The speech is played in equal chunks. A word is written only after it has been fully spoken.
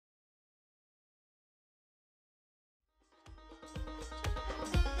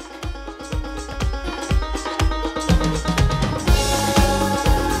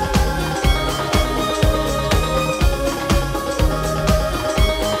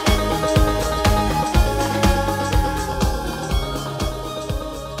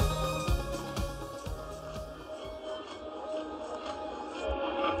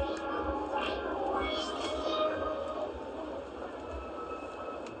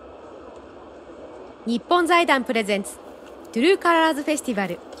日本財団プレゼンツトゥルーカラーズフェスティバ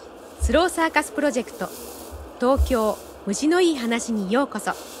ルスローサーカスプロジェクト東京虫のいい話にようこ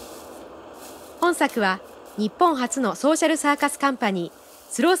そ。本作は日本初のソーシャルサーカスカンパニ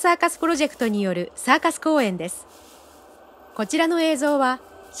ースローサーカスプロジェクトによるサーカス公演です。こちらの映像は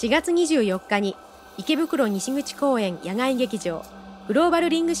4月24日に池袋西口公園野外劇場グローバル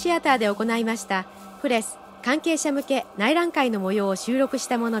リングシアターで行いましたプレス関係者向け内覧会の模様を収録し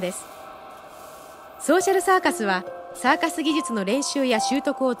たものです。ソーシャルサーカスはサーカス技術の練習や習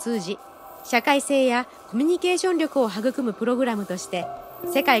得を通じ社会性やコミュニケーション力を育むプログラムとして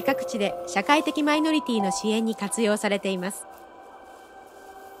世界各地で社会的マイノリティの支援に活用されています。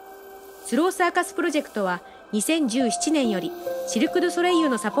スローサーカスプロジェクトは2017年よりシルク・ドゥ・ソレイユ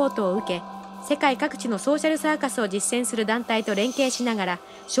のサポートを受け、世界各地のソーシャルサーカスを実践する団体と連携しながら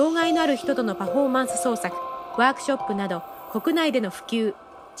障害のある人とのパフォーマンス創作、ワークショップなど国内での普及、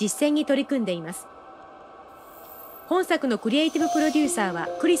実践に取り組んでいます。本作のクリエイティブプロデューサーは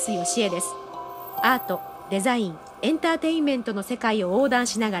クリス・ヨシエです。アート、デザイン、エンターテインメントの世界を横断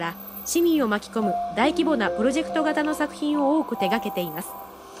しながら市民を巻き込む大規模なプロジェクト型の作品を多く手掛けています。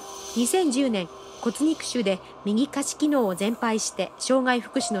2010年、骨肉腫で右下肢機能を全廃して障害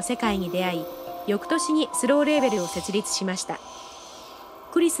福祉の世界に出会い、翌年にスローレーベルを設立しました。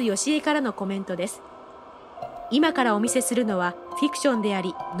クリス・ヨシエからのコメントです。今からお見せするのはフィクションであ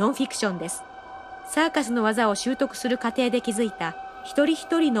りノンフィクションです。サーカスの技を習得する過程で築いた一人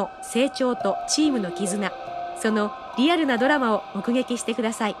一人の成長とチームの絆、そのリアルなドラマを目撃してく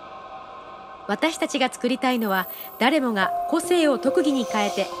ださい。私たちが作りたいのは誰もが個性を特技に変え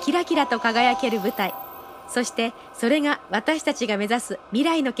てキラキラと輝ける舞台。そしてそれが私たちが目指す未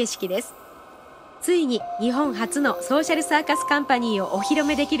来の景色です。ついに日本初のソーシャルサーカスカンパニーをお披露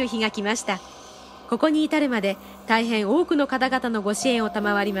目できる日が来ました。ここに至るまで大変多くの方々のご支援を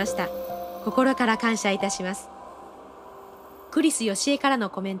賜りました。心から感謝いたします。クリス・ヨシエからの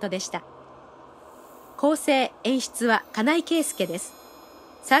コメントでした。構成・演出は金井圭介です。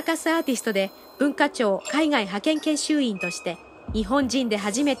サーカスアーティストで文化庁海外派遣研修員として日本人で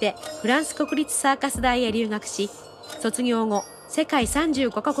初めてフランス国立サーカス大へ留学し、卒業後世界35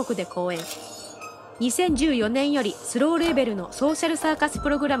カ国で公演。2014年よりスローレーベルのソーシャルサーカスプ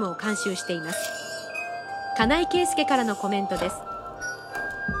ログラムを監修しています。金井圭介からのコメントです。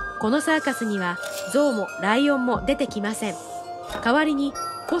このサーカスには象もライオンも出てきません。代わりに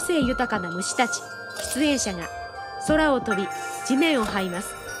個性豊かな虫たち、出演者が空を飛び地面を這いま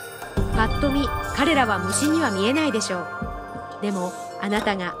す。ぱっと見彼らは虫には見えないでしょう。でもあな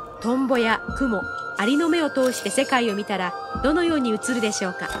たがトンボやクモ、アリの目を通して世界を見たらどのように映るでしょ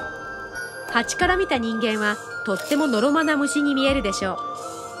うか。蜂から見た人間はとってものろまな虫に見えるでしょう。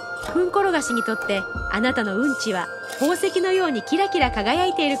糞転がしにとってあなたのうんちは宝石のようにキラキラ輝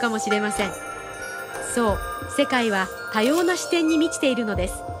いているかもしれません。そう、世界は多様な視点に満ちているので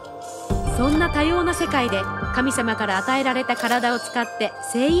す。そんな多様な世界で神様から与えられた体を使って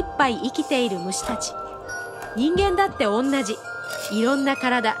精一杯生きている虫たち。人間だって同じ。いろんな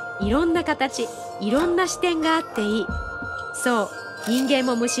体、いろんな形、いろんな視点があっていい。そう、人間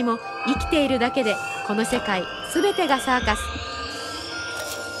も虫も生きているだけでこの世界すべてがサーカス。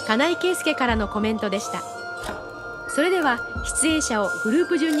金井圭介からのコメントでした。それでは出演者をグルー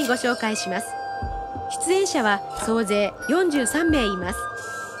プ順にご紹介します。出演者は総勢43名います。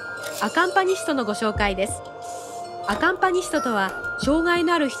アカンパニストのご紹介です。アカンパニストとは障害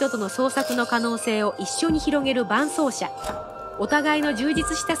のある人との創作の可能性を一緒に広げる伴走者。お互いの充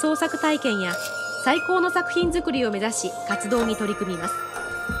実した創作体験や最高の作品作りを目指し活動に取り組みます。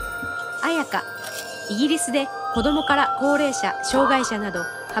彩香、イギリスで子供から高齢者、障害者など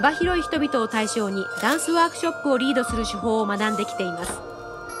幅広い人々を対象にダンスワークショップをリードする手法を学んできています。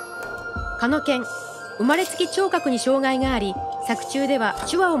加野健、生まれつき聴覚に障害があり、作中では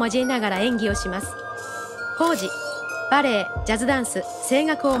手話を交えながら演技をします。浩二、バレエ、ジャズダンス、声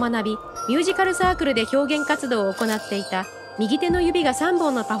楽を学び、ミュージカルサークルで表現活動を行っていた右手の指が3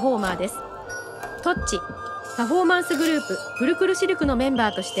本のパフォーマーです。トッチ、パフォーマンスグループクルクルシルクのメン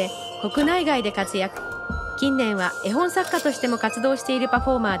バーとして国内外で活躍。近年は絵本作家としても活動しているパフ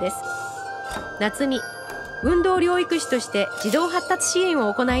ォーマーです。夏美、運動療育士として児童発達支援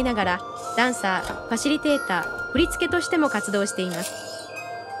を行いながらダンサー、ファシリテーター、振付としても活動しています。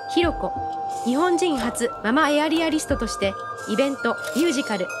ひろこ、日本人初ママエアリアリストとしてイベント、ミュージ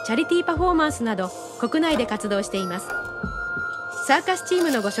カル、チャリティーパフォーマンスなど国内で活動しています。サーカスチー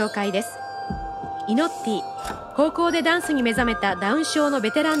ムのご紹介です。イノッティ、高校でダンスに目覚めたダウン症の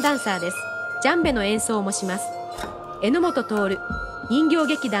ベテランダンサーです。ジャンベの演奏もします。榎本徹、人形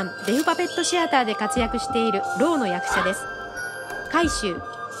劇団デフパペットシアターで活躍しているローの役者です。海舟、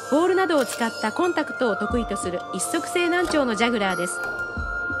ポールなどを使ったコンタクトを得意とする一足性難聴のジャグラーです。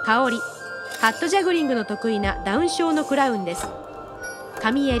香り、ハットジャグリングの得意なダウン症のクラウンです。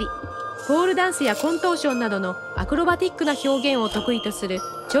髪襟、ポールダンスやコントーションなどのアクロバティックな表現を得意とする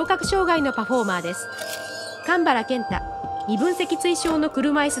聴覚障害のパフォーマーです。神原健太、二分脊椎症の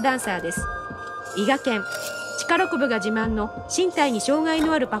車椅子ダンサーです。伊賀健、力こぶが自慢の身体に障害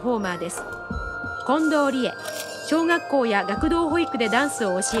のあるパフォーマーです。近藤理恵、小学校や学童保育でダンス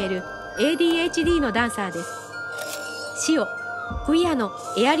を教える ADHD のダンサーです。塩、クイアの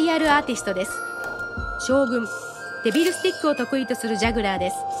エアリアルアーティストです。将軍、デビルスティックを得意とするジャグラーで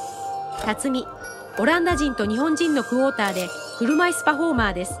す。辰巳、オランダ人と日本人のクォーターで車椅子パフォーマ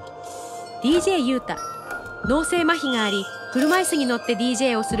ーです。DJ ゆうた、脳性麻痺があり車椅子に乗って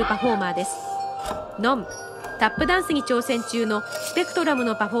DJ をするパフォーマーです。ノン、タップダンスに挑戦中のスペクトラム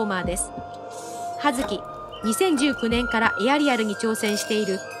のパフォーマーです。葉月、2019年からエアリアルに挑戦してい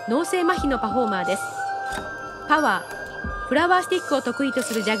る脳性麻痺のパフォーマーです。パワー、フラワースティックを得意と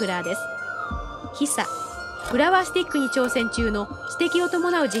するジャグラーです。久、フラワースティックに挑戦中の指摘を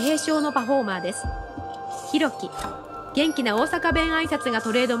伴う自閉症のパフォーマーです。ひろき、元気な大阪弁挨拶が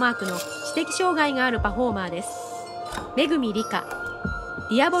トレードマークの知的障害があるパフォーマーです。めぐみりか、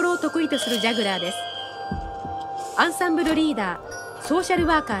ディアボロを得意とするジャグラーです。アンサンブルリーダー、ソーシャル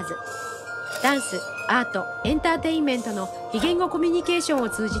ワーカーズ、ダンス、アート、エンターテインメントの非言語コミュニケーションを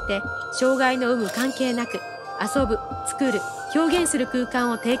通じて障害の有無関係なく遊ぶ、作る、表現する空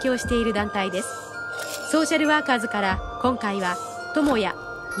間を提供している団体です。ソーシャルワーカーズから今回は友也、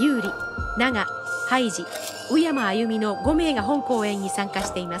優里、長、ハイジ、宇山あゆみの5名が本公演に参加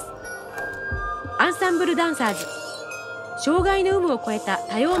しています。アンサンブルダンサーズ、障害の有無を超えた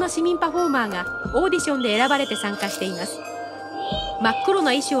多様な市民パフォーマーがオーディションで選ばれて参加しています。真っ黒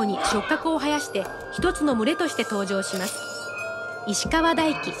な衣装に触覚を生やして一つの群れとして登場します。石川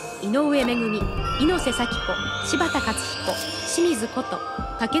大樹、井上恵、猪瀬咲子、柴田勝彦、清水琴、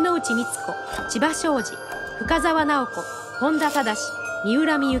竹之内光子、千葉庄司、深澤直子、本田忠、三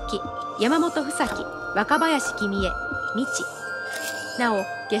浦美幸、山本房樹、若林君恵、未知。なお、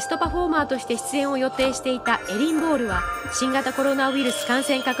ゲストパフォーマーとして出演を予定していたエリン・ボールは新型コロナウイルス感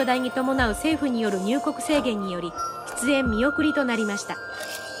染拡大に伴う政府による入国制限により出演見送りとなりました。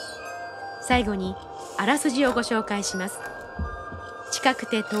最後にあらすじをご紹介します。近く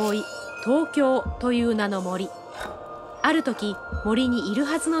て遠い東京という名の森。ある時、森にいる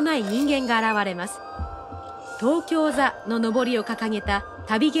はずのない人間が現れます。東京座の上りを掲げた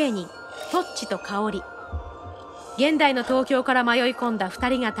旅芸人トッチと香織。現代の東京から迷い込んだ2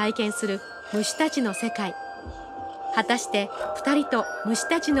人が体験する虫たちの世界。果たして2人と虫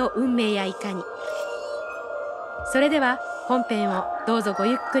たちの運命やいかに。それでは本編をどうぞご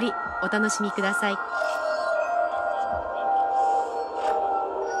ゆっくりお楽しみください。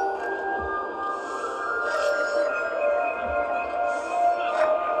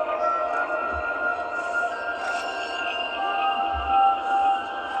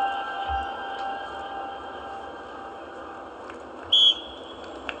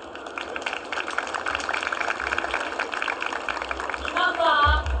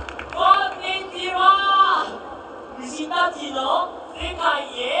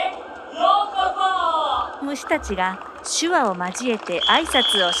虫たちが手話を交えて挨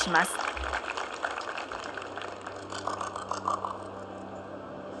拶をします。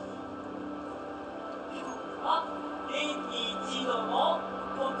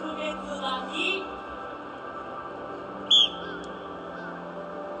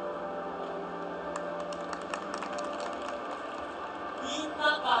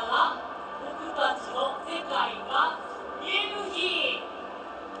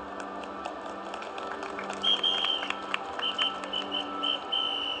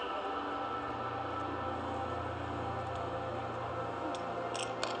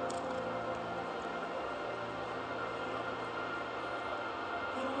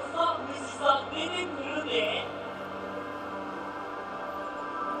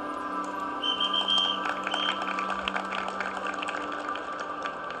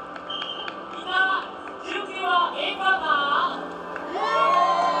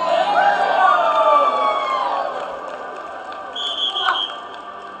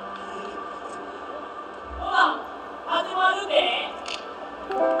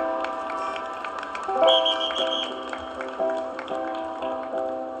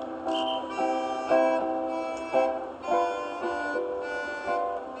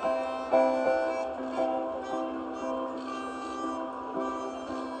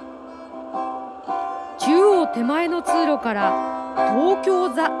手前の通路から東京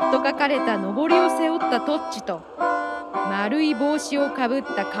座と書かれた上りを背負ったトッチと丸い帽子をかぶっ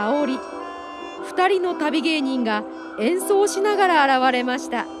た香り。2人の旅芸人が演奏しながら現れまし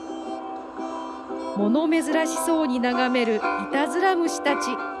た。物珍しそうに眺めるいたずら虫たち。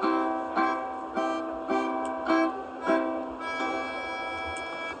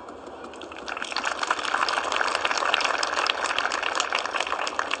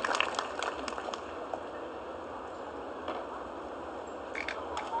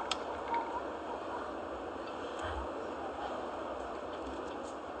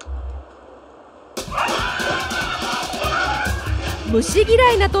虫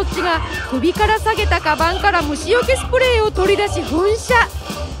嫌いなトッチが首から下げたカバンから虫よけスプレーを取り出し噴射。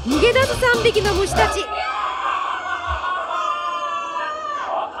逃げ出す3匹の虫たち。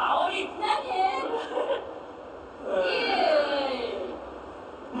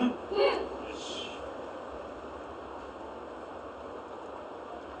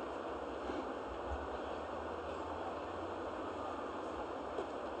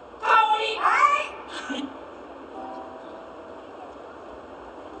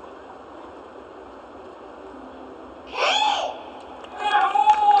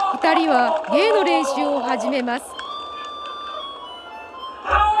2人は芸の練習を始めます。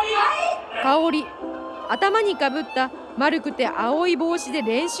香り、頭にかぶった丸くて青い帽子で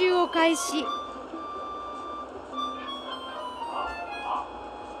練習を開始。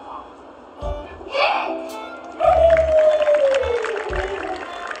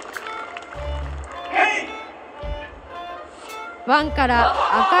ワンから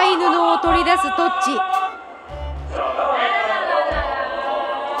赤い布を取り出すトッチ。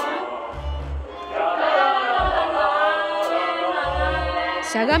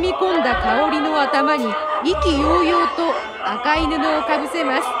しゃがみ込んだ香りの頭に意気揚々と赤い布をかぶせ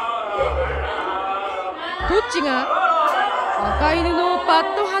ます。トッチが赤い布をパ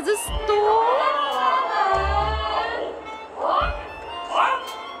ッと外すと、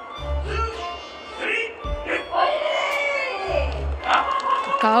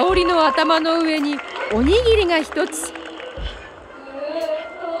香りの頭の上におにぎりが一つ。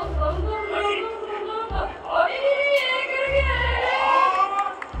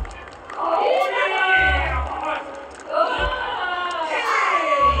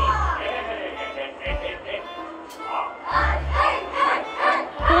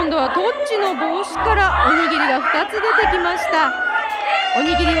今度はトッチの帽子からおにぎりが2つ出てきました。お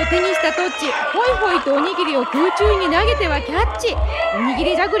にぎりを手にしたトッチ、ホイホイとおにぎりを空中に投げてはキャッチ。おにぎ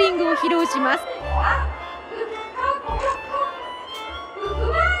りジャグリングを披露します。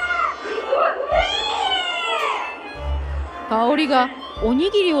香りがおに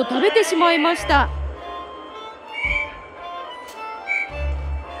ぎりを食べてしまいました。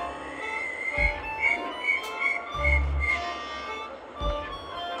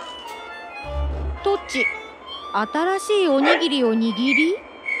トッチ、新しいおにぎりを握り、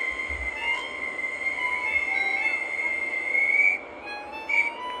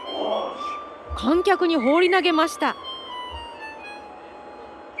観客に放り投げました。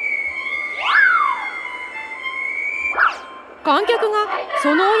観客が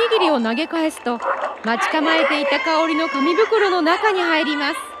そのおにぎりを投げ返すと、待ち構えていた香りの紙袋の中に入り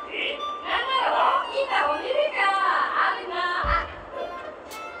ます。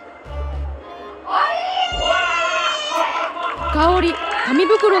香り、紙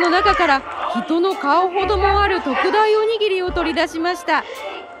袋の中から人の顔ほどもある特大おにぎりを取り出しました。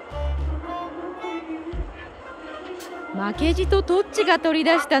負けじとトッチが取り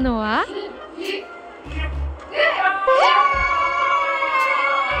出したのは、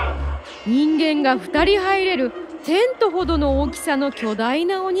人間が2人入れるテントほどの大きさの巨大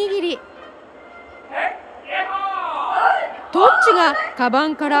なおにぎり。トッチがカバ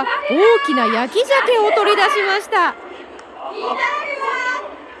ンから大きな焼き鮭を取り出しました。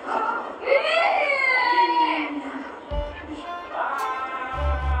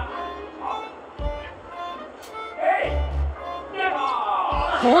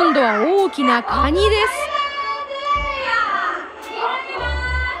今度は大きなカニです。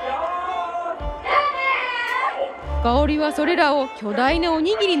香りはそれらを巨大なお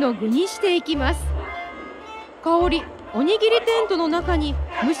にぎりの具にしていきます。香り、おにぎりテントの中に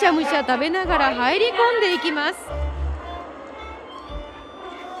むしゃむしゃ食べながら入り込んでいきます。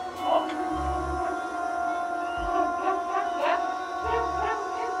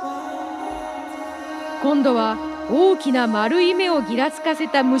今度は大きな丸い目をぎらつかせ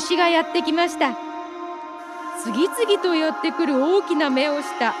た虫がやってきました。次々とやってくる大きな目を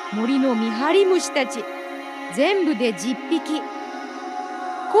した森の見張り虫たち、全部で10匹。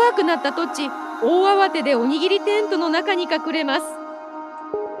怖くなったトッチ、大慌てでおにぎりテントの中に隠れます。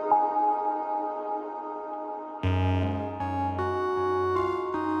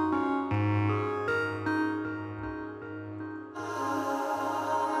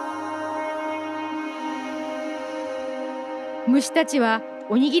虫たちは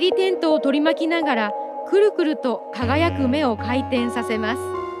おにぎりテントを取り巻きながらくるくると輝く目を回転させます。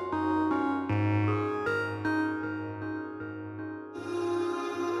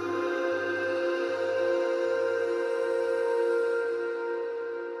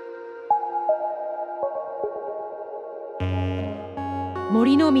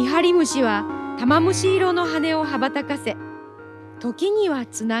森の見張り虫は玉虫色の羽を羽ばたかせ、時には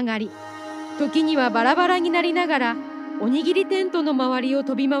つながり、時にはバラバラになりながらおにぎりテントの周りを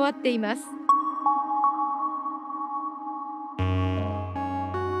飛び回っています。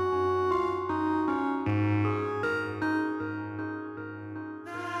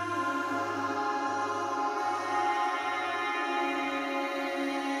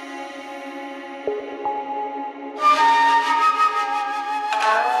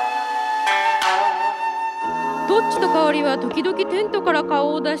トッチと香りは時々テントから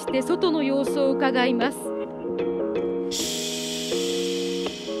顔を出して外の様子を伺います。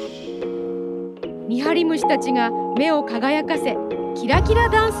見張り虫たちが目を輝かせ、キラキラ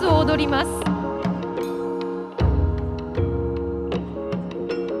ダンスを踊ります。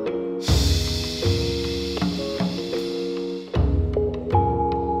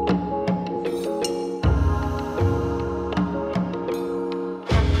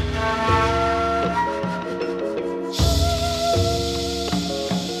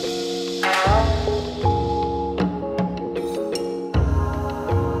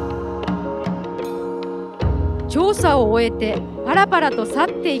調査を終えてパラパラと去っ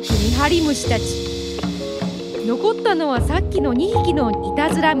ていく見張り虫たち。残ったのはさっきの2匹のい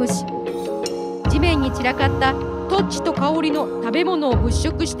たずら虫。地面に散らかったトッチと香りの食べ物を物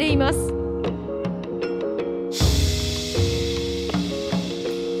色しています。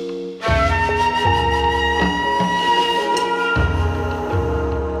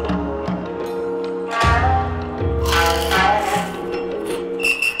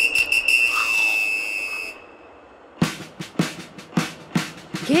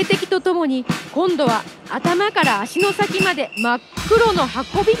警笛とともに今度は頭から足の先まで真っ黒の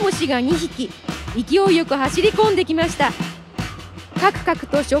運び虫が2匹勢いよく走り込んできました。カクカク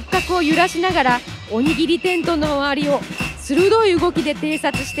と触覚を揺らしながらおにぎりテントの周りを鋭い動きで偵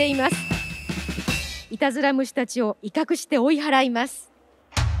察しています。いたずら虫たちを威嚇して追い払います。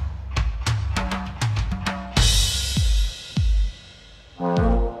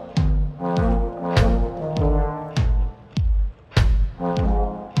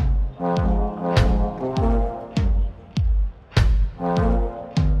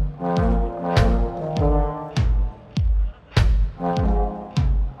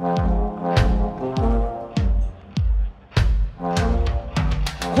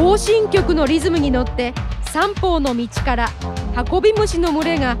行進曲のリズムに乗って三方の道から運び虫の群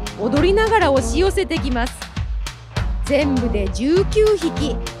れが踊りながら押し寄せてきます。全部で19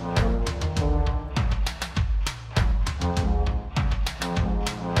匹。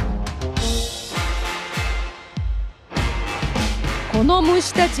この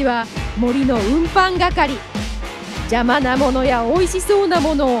虫たちは森の運搬係。邪魔なものやおいしそうな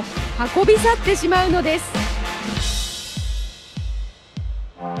ものを運び去ってしまうのです。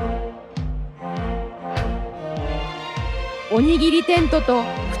おにぎりテントと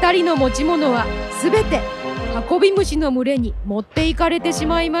2人の持ち物はすべて運び虫の群れに持っていかれてし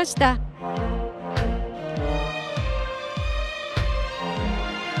まいました。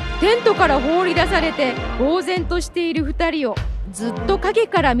テントから放り出されて呆然としている2人をずっと影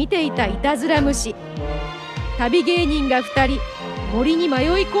から見ていたいたずら虫。旅芸人が2人森に迷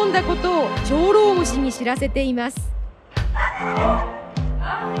い込んだことを長老虫に知らせています。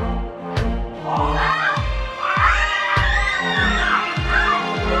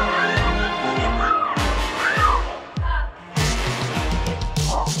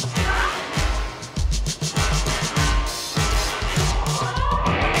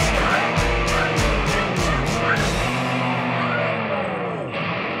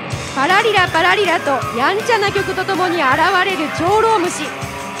パラリラパラリラとやんちゃな曲とともに現れる長老虫。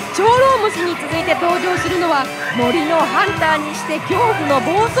長老虫に続いて登場するのは森のハンターにして恐怖の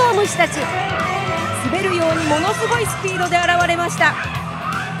暴走虫たち。滑るようにものすごいスピードで現れました。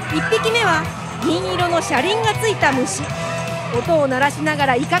1匹目は銀色の車輪がついた虫。音を鳴らしなが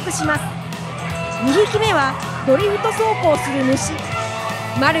ら威嚇します。2匹目はドリフト走行する虫。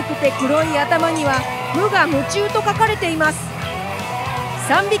丸くて黒い頭には無我夢中と書かれています。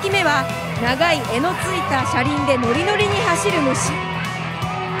3匹目は長い柄のついた車輪でノリノリに走る虫。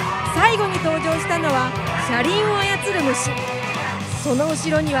最後に登場したのは車輪を操る虫。その後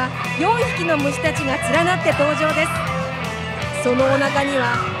ろには4匹の虫たちが連なって登場です。そのお腹に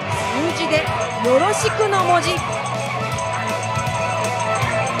は数字でよろしくの文字。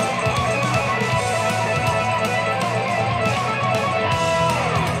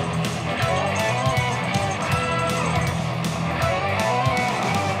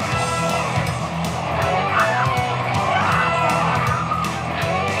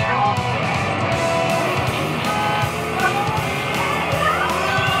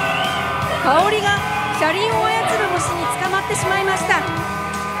香りが車輪を操る虫に捕まってしまいました。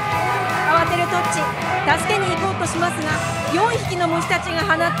慌てるトッチ、助けに行こうとしますが、4匹の虫たちが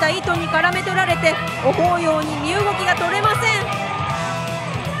放った糸に絡め取られて、思うように身動きが取れません。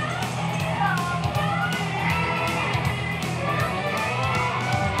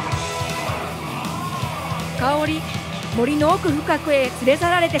香り、森の奥深くへ連れ去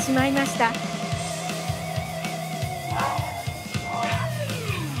られてしまいました。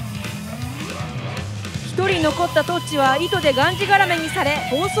一人残ったトッチは糸でがんじがらめにされ、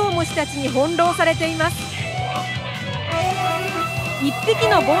暴走虫たちに翻弄されています。一匹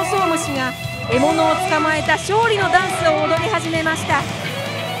の暴走虫が獲物を捕まえた勝利のダンスを踊り始めました。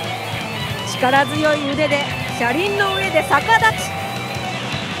力強い腕で車輪の上で逆立ち。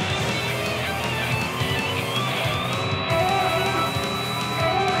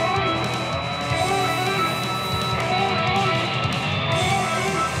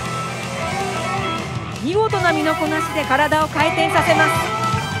見事な身のこなしで体を回転させます。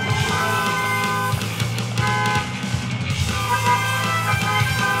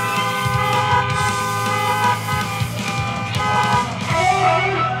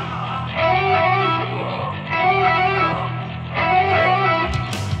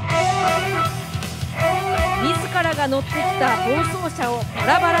自らが乗ってきた暴走車をバ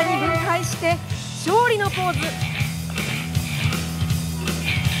ラバラに分解して勝利のポーズ。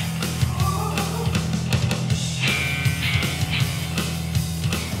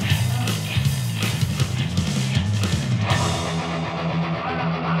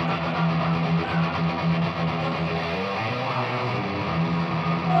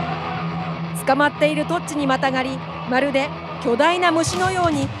捕まっているトッチにまたがり、まるで巨大な虫のよ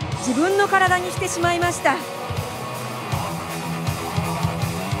うに自分の体にしてしまいました。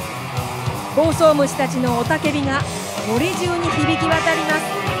暴走虫たちの雄たけびが森中に響き渡ります。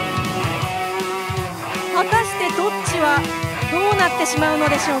果たしてトッチはどうなってしまうの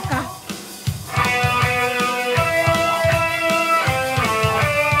でしょうか。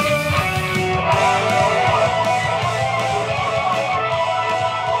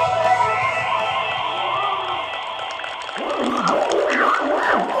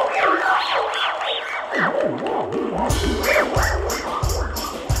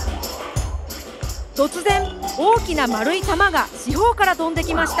突然、大きな丸い玉が四方から飛んで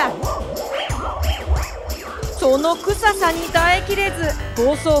きました。その臭さに耐えきれず、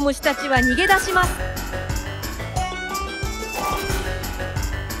暴走虫たちは逃げ出します。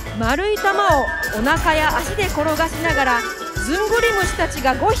丸い玉をお腹や足で転がしながら、ずんぐり虫たち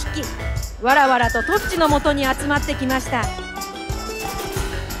が5匹わらわらとトッチのもとに集まってきました。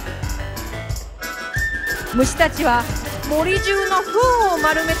虫たちは森中の糞を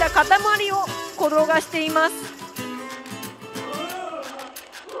丸めた塊を転がしています。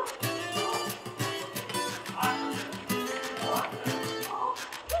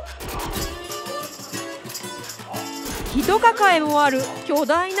人抱えもある巨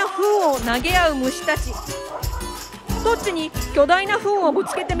大な糞を投げ合う虫たち。トッチに巨大な糞をぶ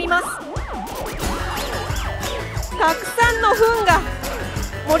つけてみます。たくさんの糞が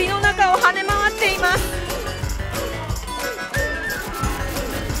森の中を跳ね回っています。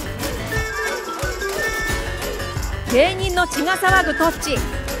芸人の血が騒ぐトッチ。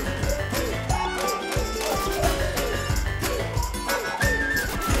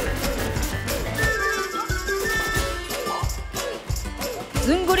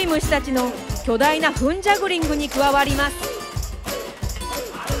ずんぐり虫たちの巨大なフンジャグリングに加わります。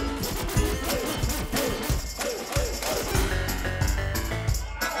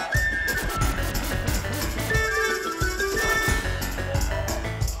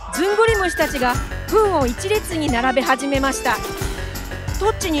ずんぐり虫たちが糞を一列に並べ始めました。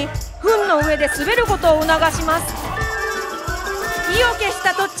トッチに糞の上で滑ることを促します。意を決し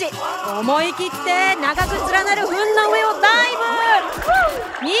たトッチ、思い切って長く連なる糞の上をダイ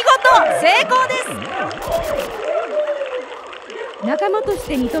ブ。見事成功です。仲間とし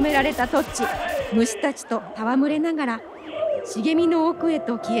て認められたトッチ、虫たちと戯れながら茂みの奥へ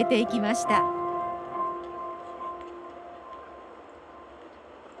と消えていきました。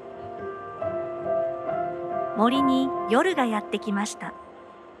森に夜がやってきました。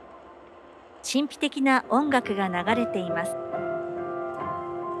神秘的な音楽が流れています。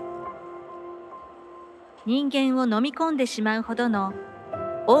人間を飲み込んでしまうほどの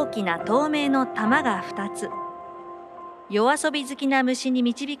大きな透明の玉が2つ、夜遊び好きな虫に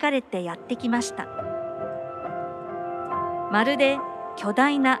導かれてやってきました。まるで巨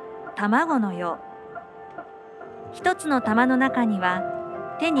大な卵のよう。一つの玉の中には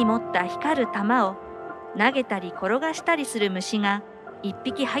手に持った光る玉を投げたり転がしたりする虫が1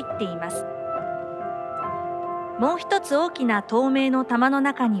匹入っています。もう一つ大きな透明の玉の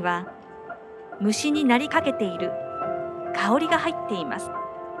中には、虫になりかけている香りが入っています。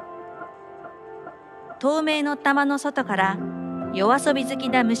透明の玉の外から夜遊び好き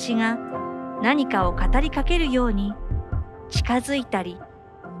な虫が何かを語りかけるように近づいたり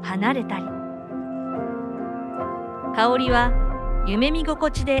離れたり。香りは夢見心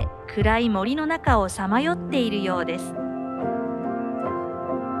地で暗い森の中をさまよっているようです。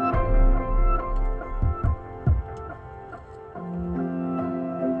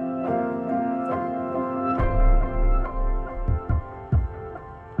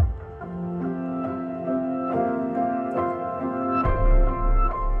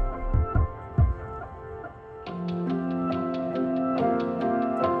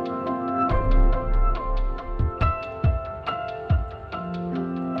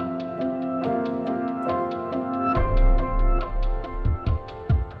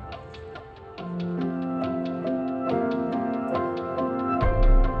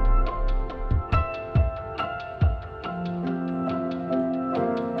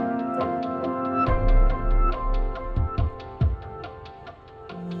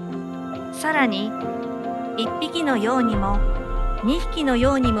さらに1匹のようにも2匹の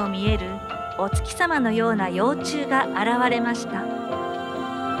ようにも見えるお月様のような幼虫が現れました。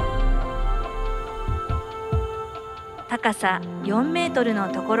高さ4メートルの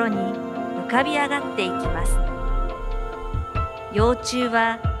ところに浮かび上がっていきます。幼虫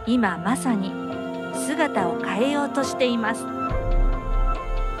は今まさに姿を変えようとしています。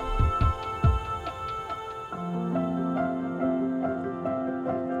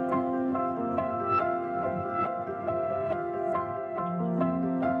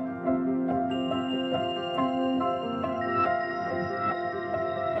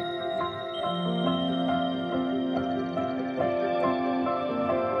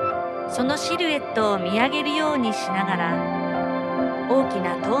そのシルエットを見上げるようにしながら、大き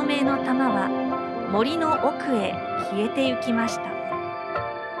な透明の玉は森の奥へ消えてゆきました。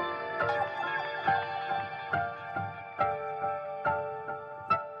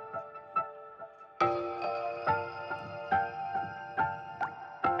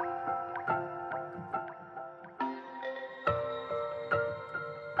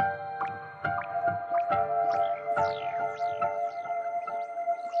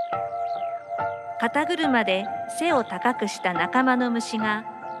肩車で背を高くした仲間の虫が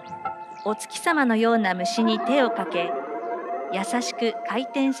お月様のような虫に手をかけ、優しく回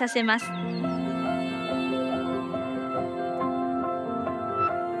転させます。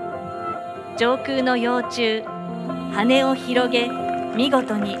上空の幼虫、羽を広げ見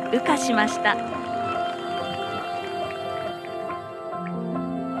事に羽化しました。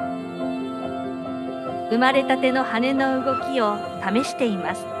生まれたての羽の動きを試してい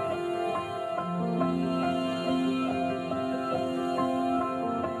ます。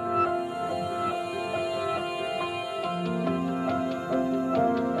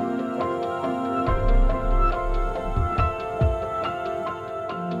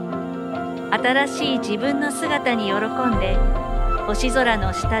新しい自分の姿に喜んで星空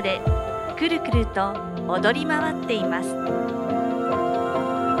の下でくるくると踊り回っています。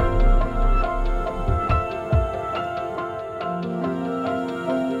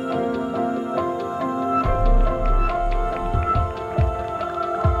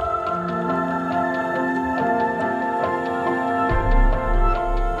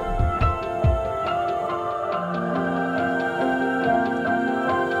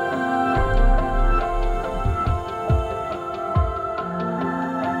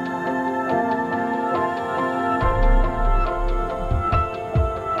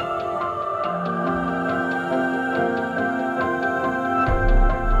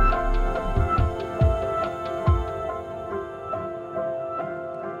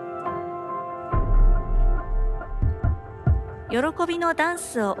喜びのダン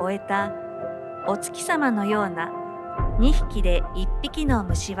スを終えたお月様のような2匹で1匹の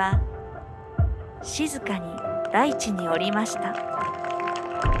虫は静かに大地に降りました。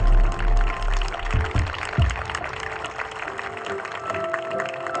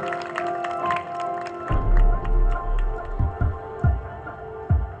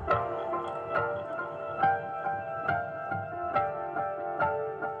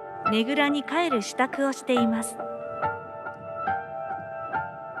ねぐらに帰る支度をしています。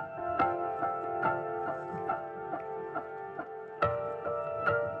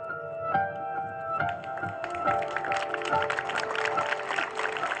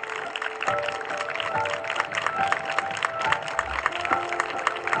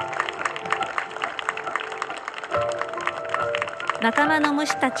仲間の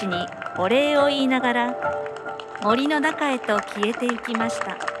虫たちにお礼を言いながら森の中へと消えてゆきまし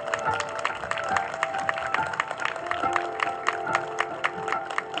た。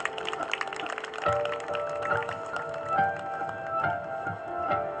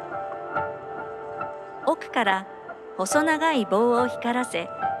奥から細長い棒を光らせ、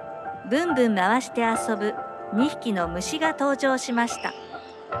ブンブン回して遊ぶ2匹の虫が登場しました。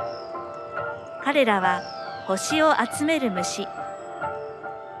彼らは星を集める虫。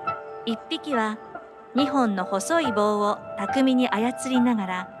1匹は2本の細い棒を巧みに操りなが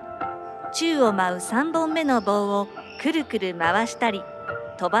ら、宙を舞う3本目の棒をくるくる回したり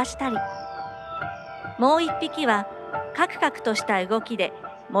飛ばしたり、もう1匹はカクカクとした動きで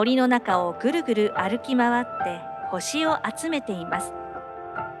森の中をぐるぐる歩き回って星を集めています。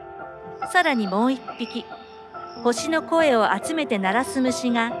さらにもう1匹、星の声を集めて鳴らす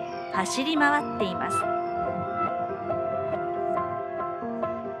虫が走り回っています。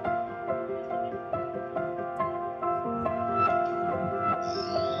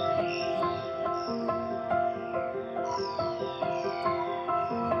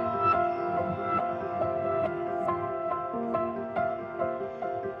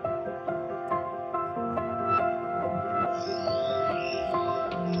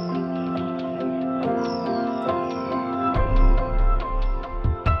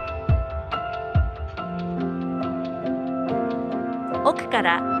奥か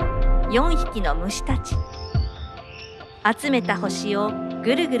ら4匹の虫たち。集めた星を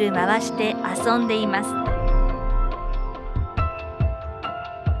ぐるぐる回して遊んでいます。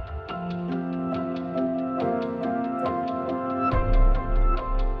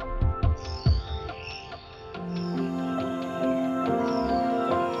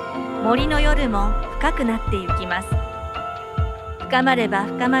森の夜も深くなってゆきます。深まれば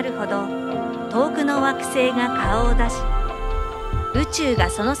深まるほど遠くの惑星が顔を出し、宇宙が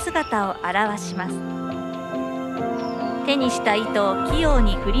その姿を表します。手にした糸を器用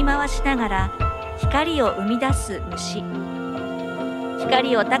に振り回しながら光を生み出す虫。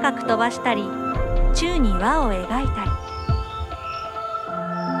光を高く飛ばしたり、宙に輪を描いたり。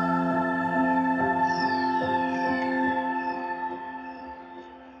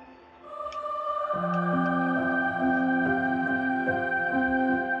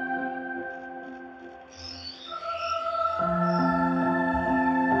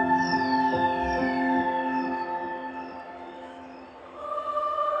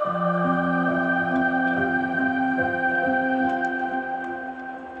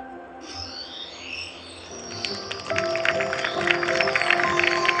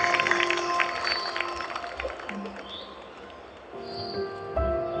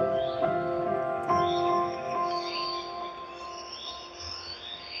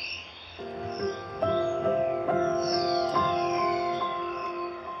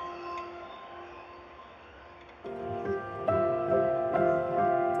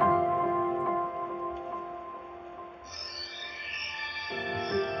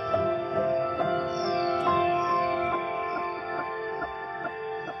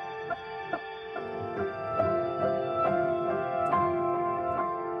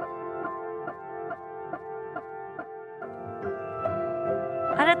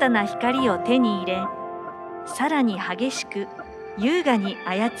新たな光を手に入れ、さらに激しく優雅に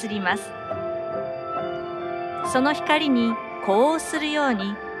操ります。その光に呼応するよう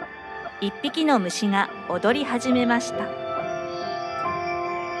に、一匹の虫が踊り始めました。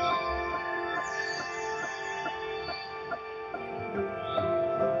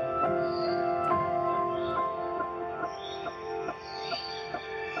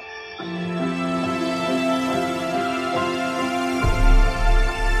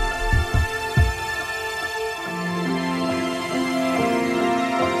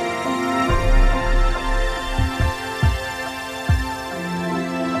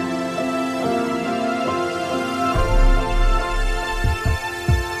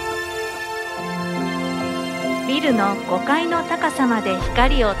ビルの5階の高さまで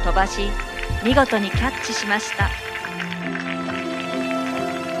光を飛ばし、見事にキャッチしました。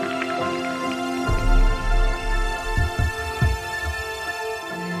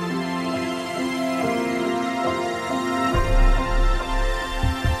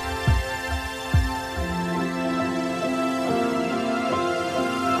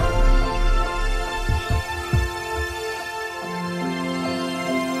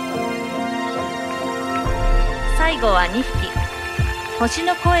最後は2匹、星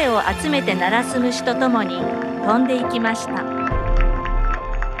の声を集めて鳴らす虫とともに飛んでいきました。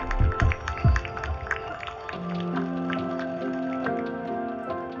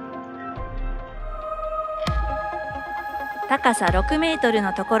高さ6メートル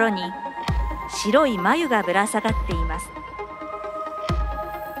のところに白い繭がぶら下がっています。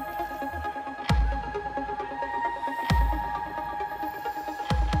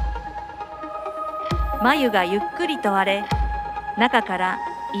繭がゆっくりと割れ、中から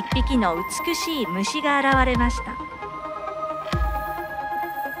一匹の美しい虫が現れました。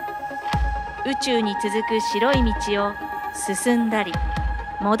宇宙に続く白い道を進んだり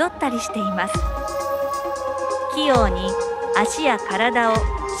戻ったりしています。器用に足や体を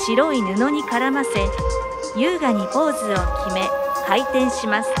白い布に絡ませ、優雅にポーズを決め回転し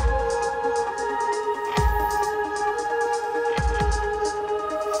ます。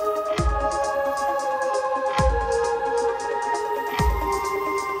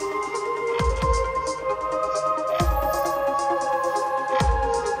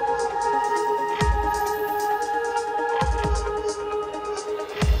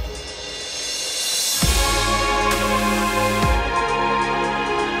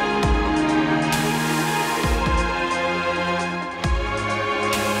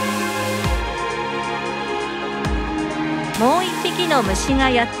もう一匹の虫が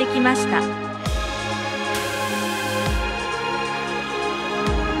やってきました。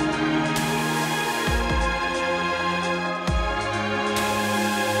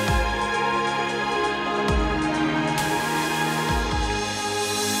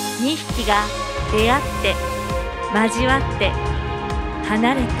2匹が出会って交わって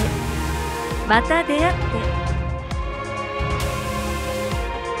離れてまた出会って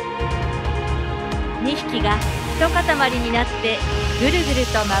2匹が一塊になってぐるぐる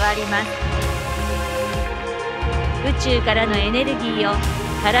と回ります。宇宙からのエネルギーを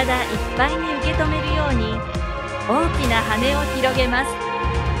体いっぱいに受け止めるように大きな羽を広げます。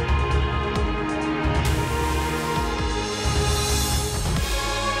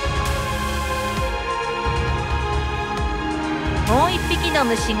もう一匹の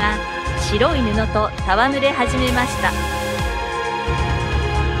虫が白い布と戯れ始めました。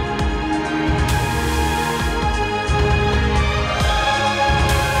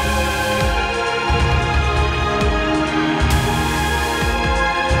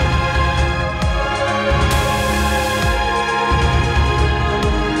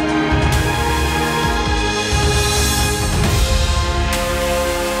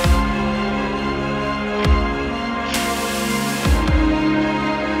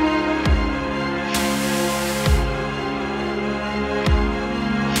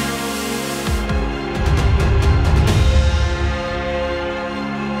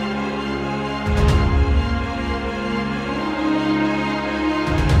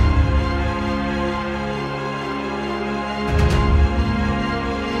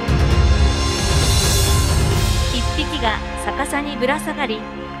逆さにぶら下がり、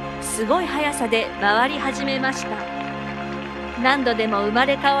すごい速さで回り始めました。何度でも生ま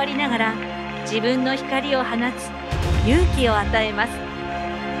れ変わりながら自分の光を放つ勇気を与えます。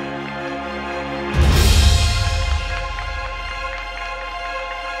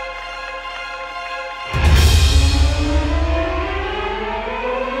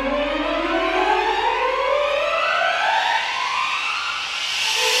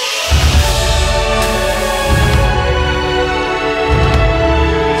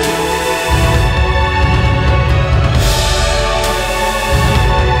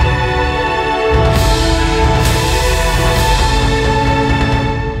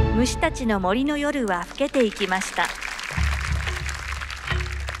虫たちの森の夜は更けていきました。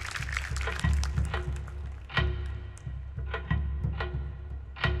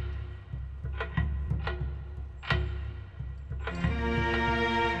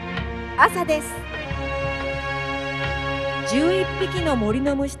朝です。11匹の森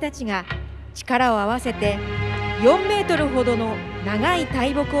の虫たちが力を合わせて4メートルほどの長い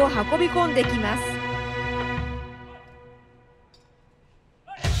大木を運び込んできます。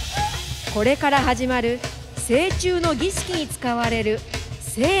これから始まる成虫の儀式に使われる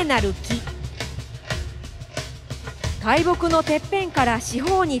聖なる木。大木のてっぺんから四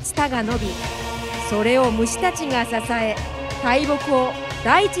方にツタが伸び、それを虫たちが支え、大木を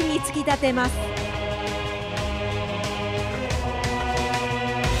大地に突き立てます。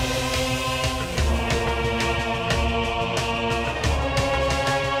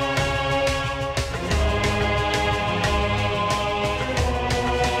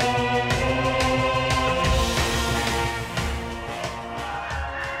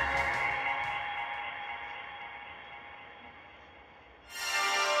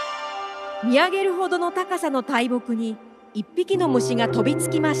見上げるほどの高さの大木に一匹の虫が飛びつ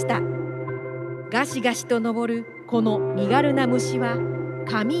きました。ガシガシと登るこの身軽な虫は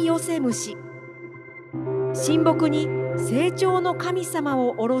神寄せ虫。神木に成長の神様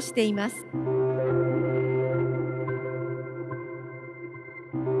を降ろしています。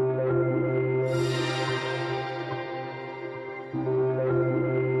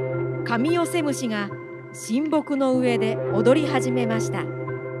カミヨセムシが神木の上で踊り始めました。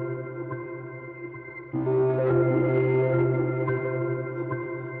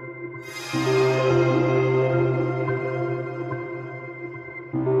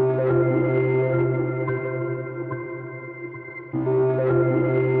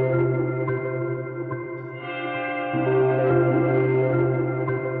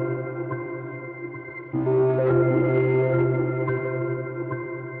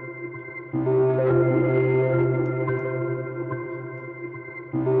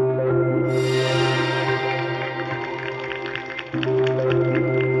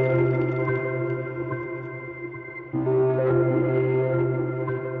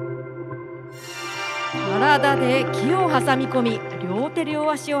体で木を挟み込み、両手両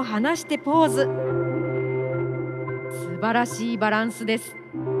足を離してポーズ。素晴らしいバランスです。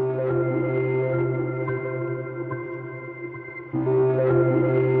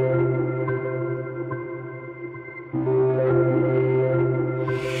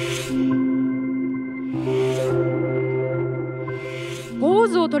ポー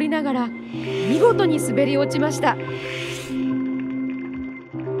ズを取りながら見事に滑り落ちました。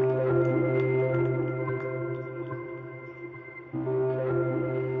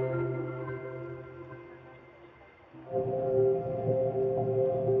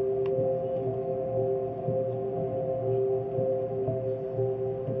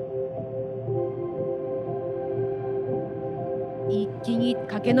一気に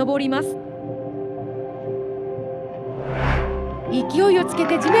駆け上ります。勢いをつけ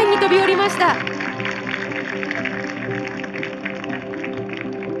て地面に飛び降りました。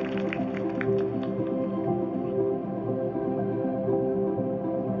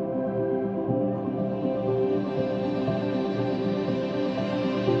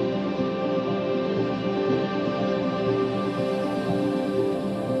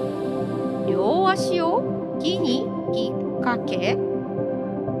両足を木に引っ掛け、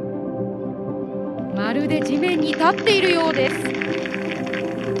まるで地面に立っているようです。一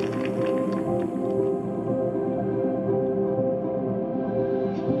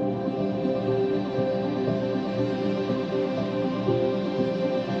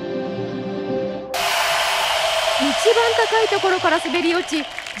番高いところから滑り落ち、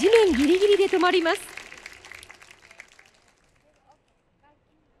地面ギリギリで止まります。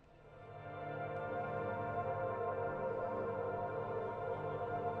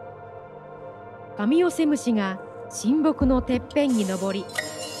カミヨセムシが神木のてっぺんに登り、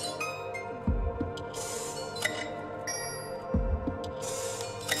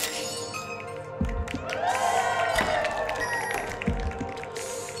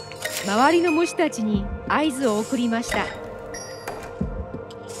周りの虫たちに合図を送りました。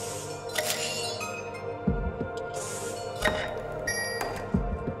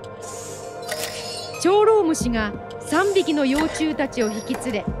長老虫が3匹の幼虫たちを引き連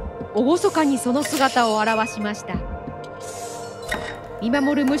れ、厳かにその姿を現しました。見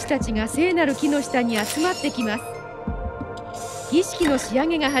守る虫たちが聖なる木の下に集まってきます。儀式の仕上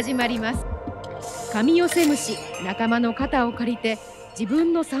げが始まります。カミヨセムシ、仲間の肩を借りて自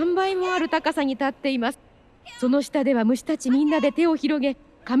分の3倍もある高さに立っています。その下では虫たちみんなで手を広げ、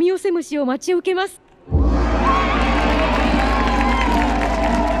カミヨセムシを待ち受けます。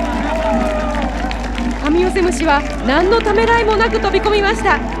カミヨセムシは何のためらいもなく飛び込みまし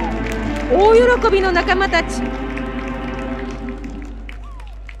た。大喜びの仲間たち。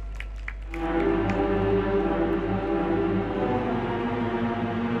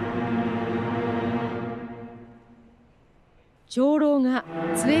長老が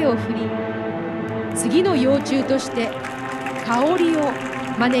杖を振り、次の幼虫として香りを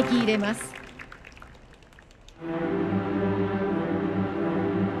招き入れます。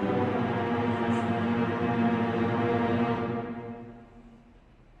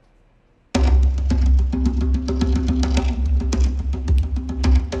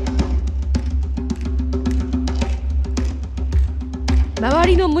周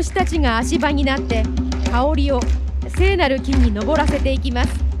りの虫たちが足場になって香りを聖なる木に登らせていきます。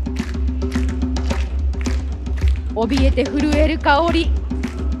怯えて震える香り。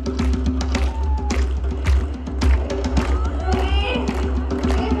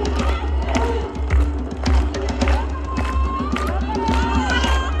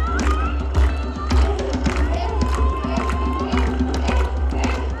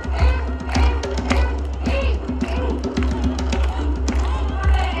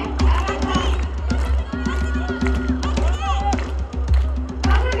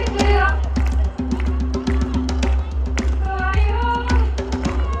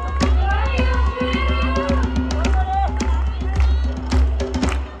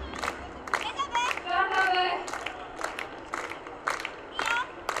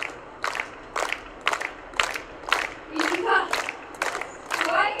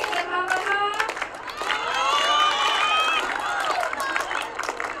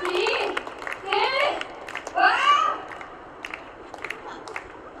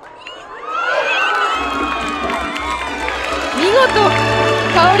と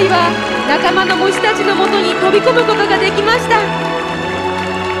香りは仲間の虫たちのもとに飛び込むことができました。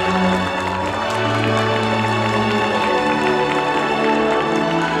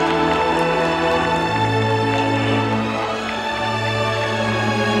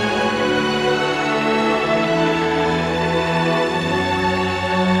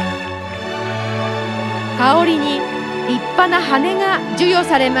香りに立派な羽が授与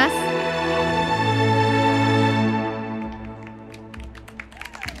されます。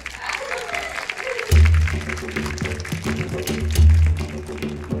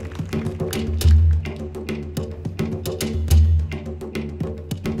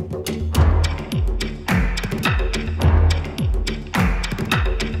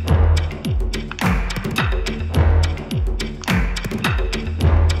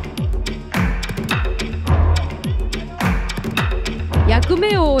役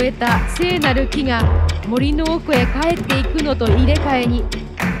目を終えた聖なる木が森の奥へ帰っていくのと入れ替えに、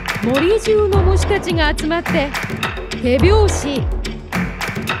森中の虫たちが集まって手拍子、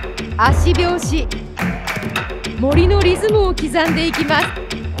足拍子、森のリズムを刻んでいきます。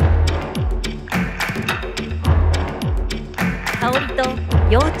香りと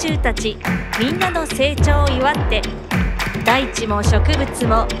幼虫たちみんなの成長を祝って、大地も植物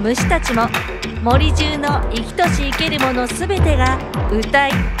も虫たちも森中の生きとし生けるものすべてが歌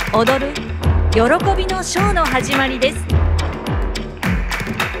い踊る喜びのショーの始まりです。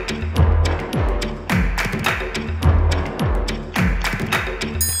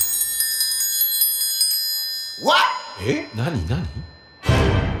え？何？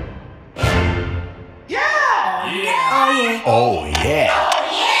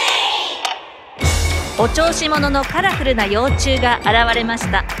お調子者のカラフルな幼虫が現れまし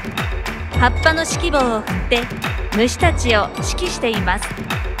た。葉っぱの指揮棒を振って虫たちを指揮しています。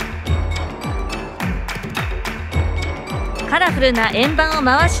カラフルな円盤を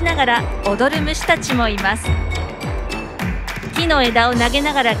回しながら踊る虫たちもいます。木の枝を投げ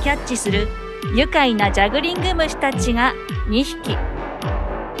ながらキャッチする愉快なジャグリング虫たちが2匹。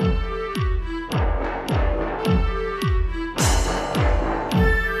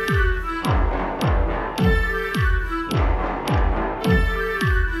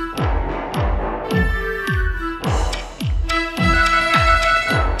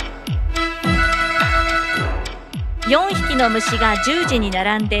4匹の虫が十字に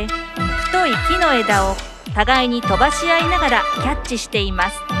並んで太い木の枝を互いに飛ばし合いながらキャッチしていま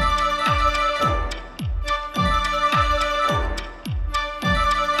す。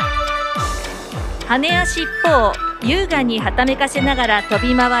羽や尻尾を優雅にはためかせながら飛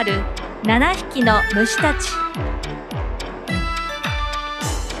び回る7匹の虫たち。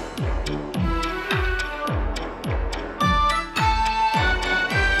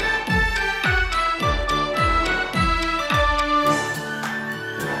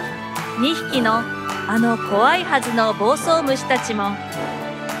2匹の怖いはずの暴走虫たちも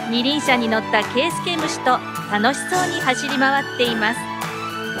二輪車に乗ったケイスケ虫と楽しそうに走り回っています。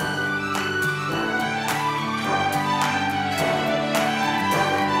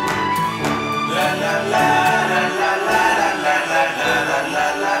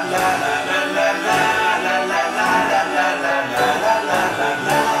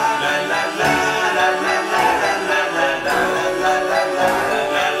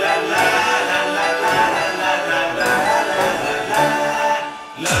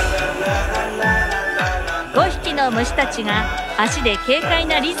5匹の虫たちが足で軽快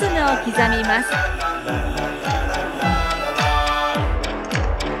なリズムを刻みます。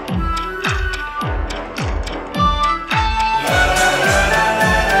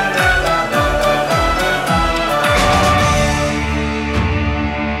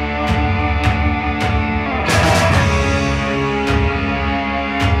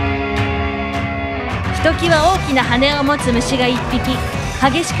ひときわ大きな羽を持つ虫が1匹、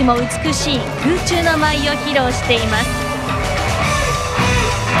激しくも美しい空中の舞を披露しています。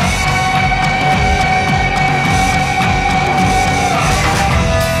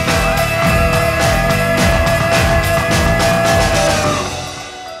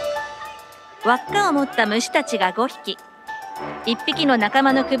輪っかを持った虫たちが5匹、1匹の仲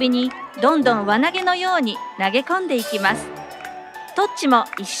間の首にどんどん輪投げのように投げ込んでいきます。トッチも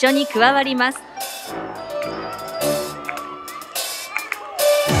一緒に加わります。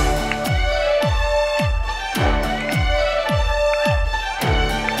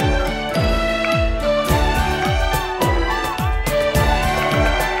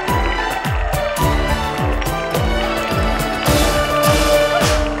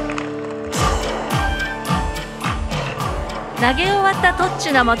投げ終わったトッチ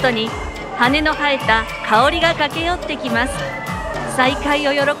ュのもとに羽の生えた香りが駆け寄ってきます。再会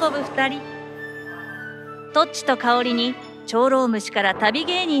を喜ぶ2人。トッチと香りに長老虫から旅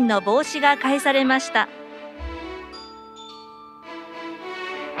芸人の帽子が返されました。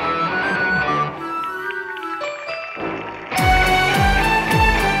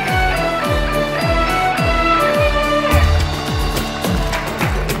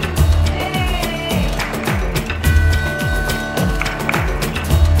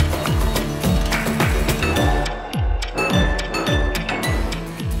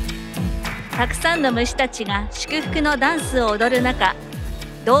たくさんの虫たちが祝福のダンスを踊る中、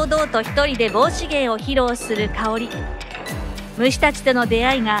堂々と一人で帽子芸を披露する香り。虫たちとの出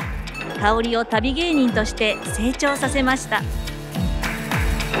会いが香りを旅芸人として成長させました。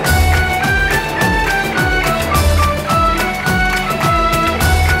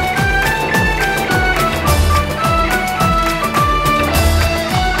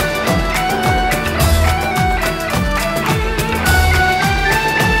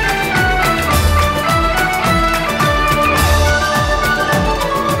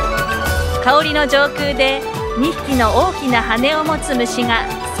香りの上空で2匹の大きな羽を持つ虫が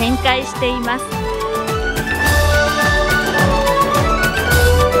旋回しています。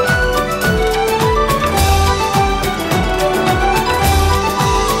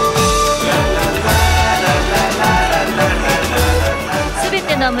すべ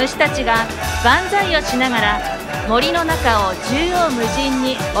ての虫たちが万歳をしながら森の中を縦横無尽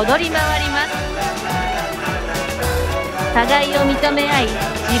に踊り回ります。互いを認め合い、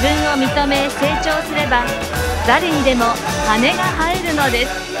自分を認め成長すれば誰にでも羽が生えるので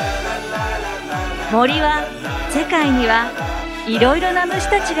す。森は、世界にはいろいろな虫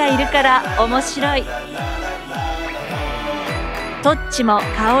たちがいるから面白い。トッチも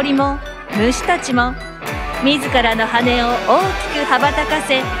香りも虫たちも自らの羽を大きく羽ばたか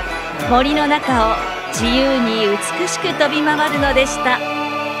せ、森の中を自由に美しく飛び回るのでした。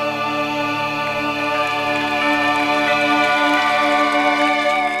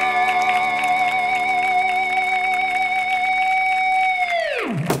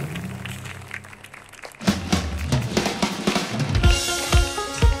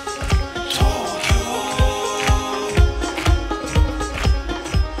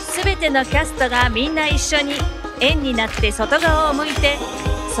すべてのキャストがみんな一緒に円になって外側を向いて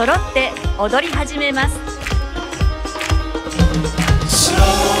揃って踊り始めます。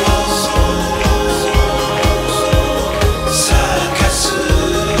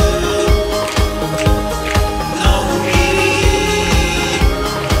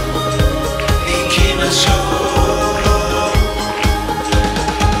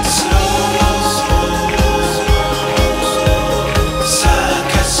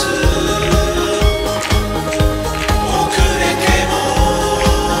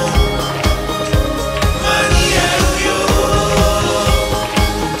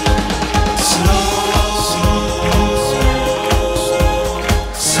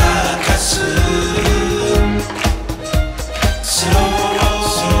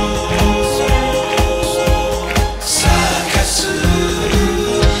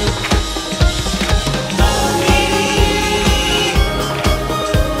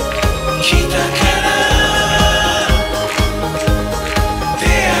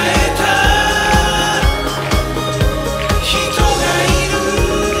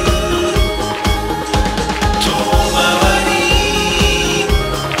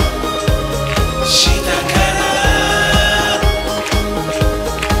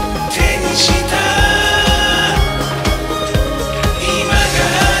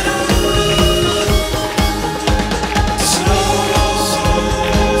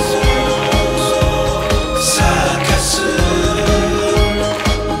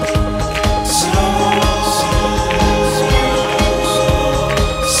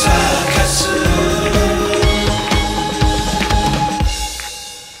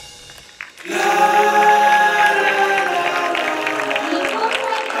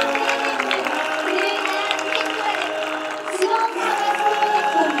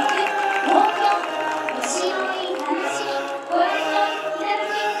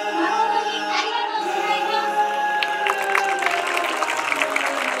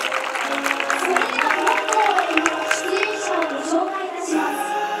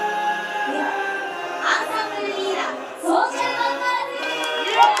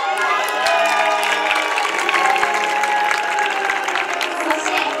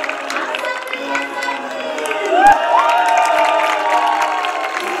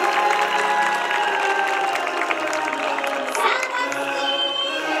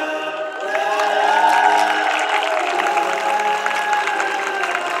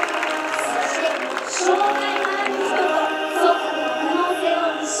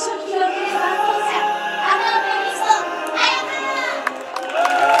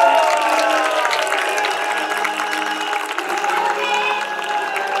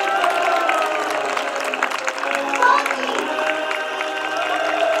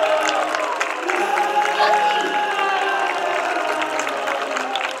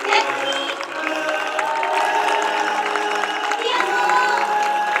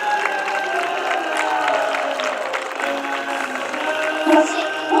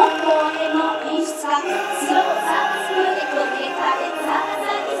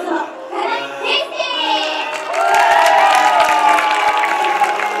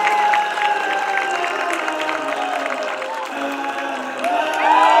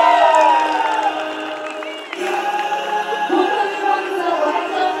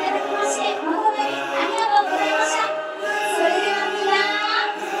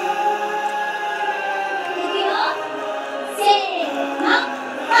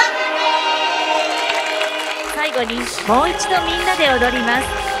後にもう一度みんなで踊りま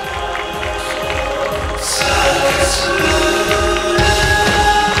す。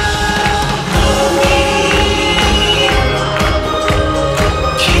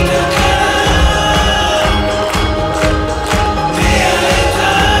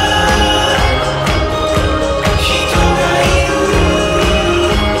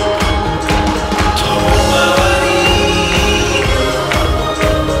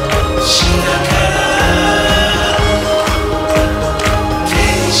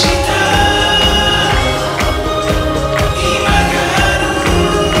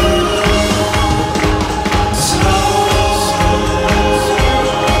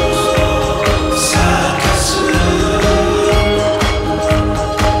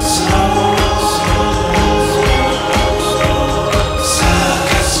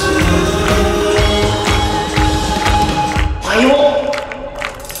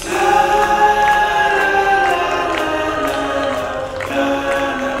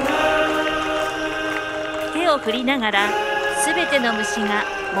手を振りながらすべての虫が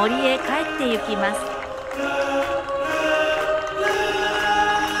森へ帰ってゆきます。